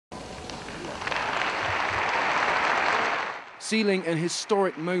sealing an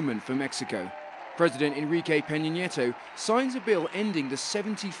historic moment for Mexico. President Enrique Peña Nieto signs a bill ending the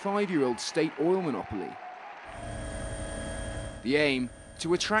 75-year-old state oil monopoly. The aim,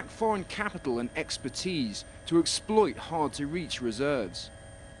 to attract foreign capital and expertise to exploit hard-to-reach reserves.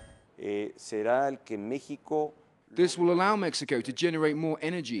 This will allow Mexico to generate more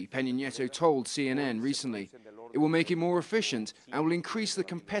energy, Peña Nieto told CNN recently. It will make it more efficient and will increase the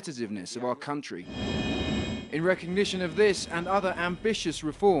competitiveness of our country. In recognition of this and other ambitious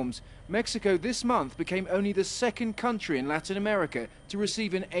reforms, Mexico this month became only the second country in Latin America to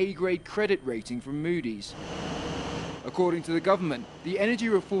receive an A-grade credit rating from Moody's. According to the government, the energy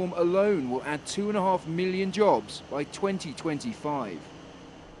reform alone will add 2.5 million jobs by 2025.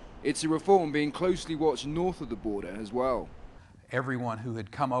 It's a reform being closely watched north of the border as well. Everyone who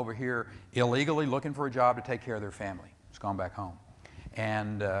had come over here illegally looking for a job to take care of their family has gone back home.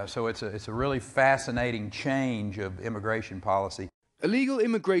 And so it's a really fascinating change of immigration policy. Illegal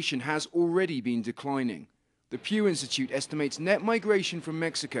immigration has already been declining. The Pew Institute estimates net migration from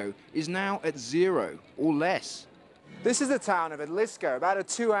Mexico is now at 0 or less. This is the town of Atlisco, about a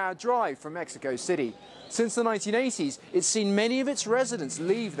 2-hour drive from Mexico City. Since the 1980s, it's seen many of its residents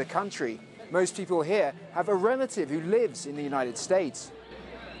leave the country. Most people here have a relative who lives in the United States.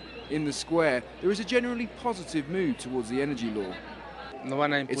 In the square, there is a generally positive mood towards the energy law.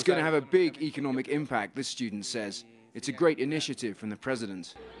 It's going to have a big economic impact, this student says. It's a great initiative from the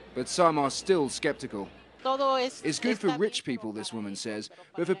president. But some are still skeptical. It's good for rich people, this woman says,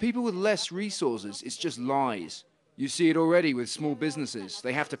 but for people with less resources, it's just lies. You see it already with small businesses.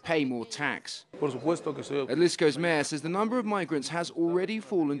 They have to pay more tax. Atlisco's mayor says the number of migrants has already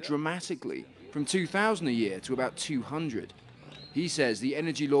fallen dramatically, from 2,000 a year to about 200. He says the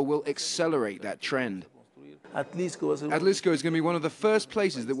energy law will accelerate that trend. Atlisco is going to be one of the first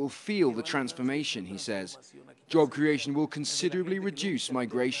places that will feel the transformation, he says. Job creation will considerably reduce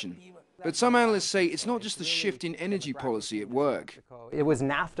migration. But some analysts say it's not just the shift in energy policy at work. It was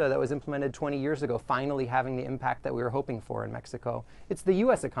NAFTA that was implemented 20 years ago, finally having the impact that we were hoping for in Mexico. It's the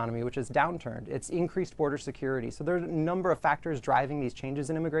U.S. economy, which has downturned. It's increased border security. So there are a number of factors driving these changes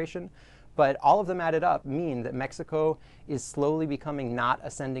in immigration, but all of them added up mean that Mexico is slowly becoming not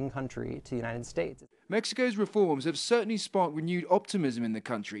a sending country to the United States. Mexico's reforms have certainly sparked renewed optimism in the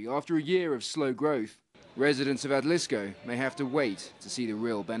country after a year of slow growth. Residents of Atlisco may have to wait to see the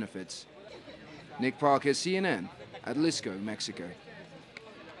real benefits. Nick Parker, CNN, Atlisco, Mexico.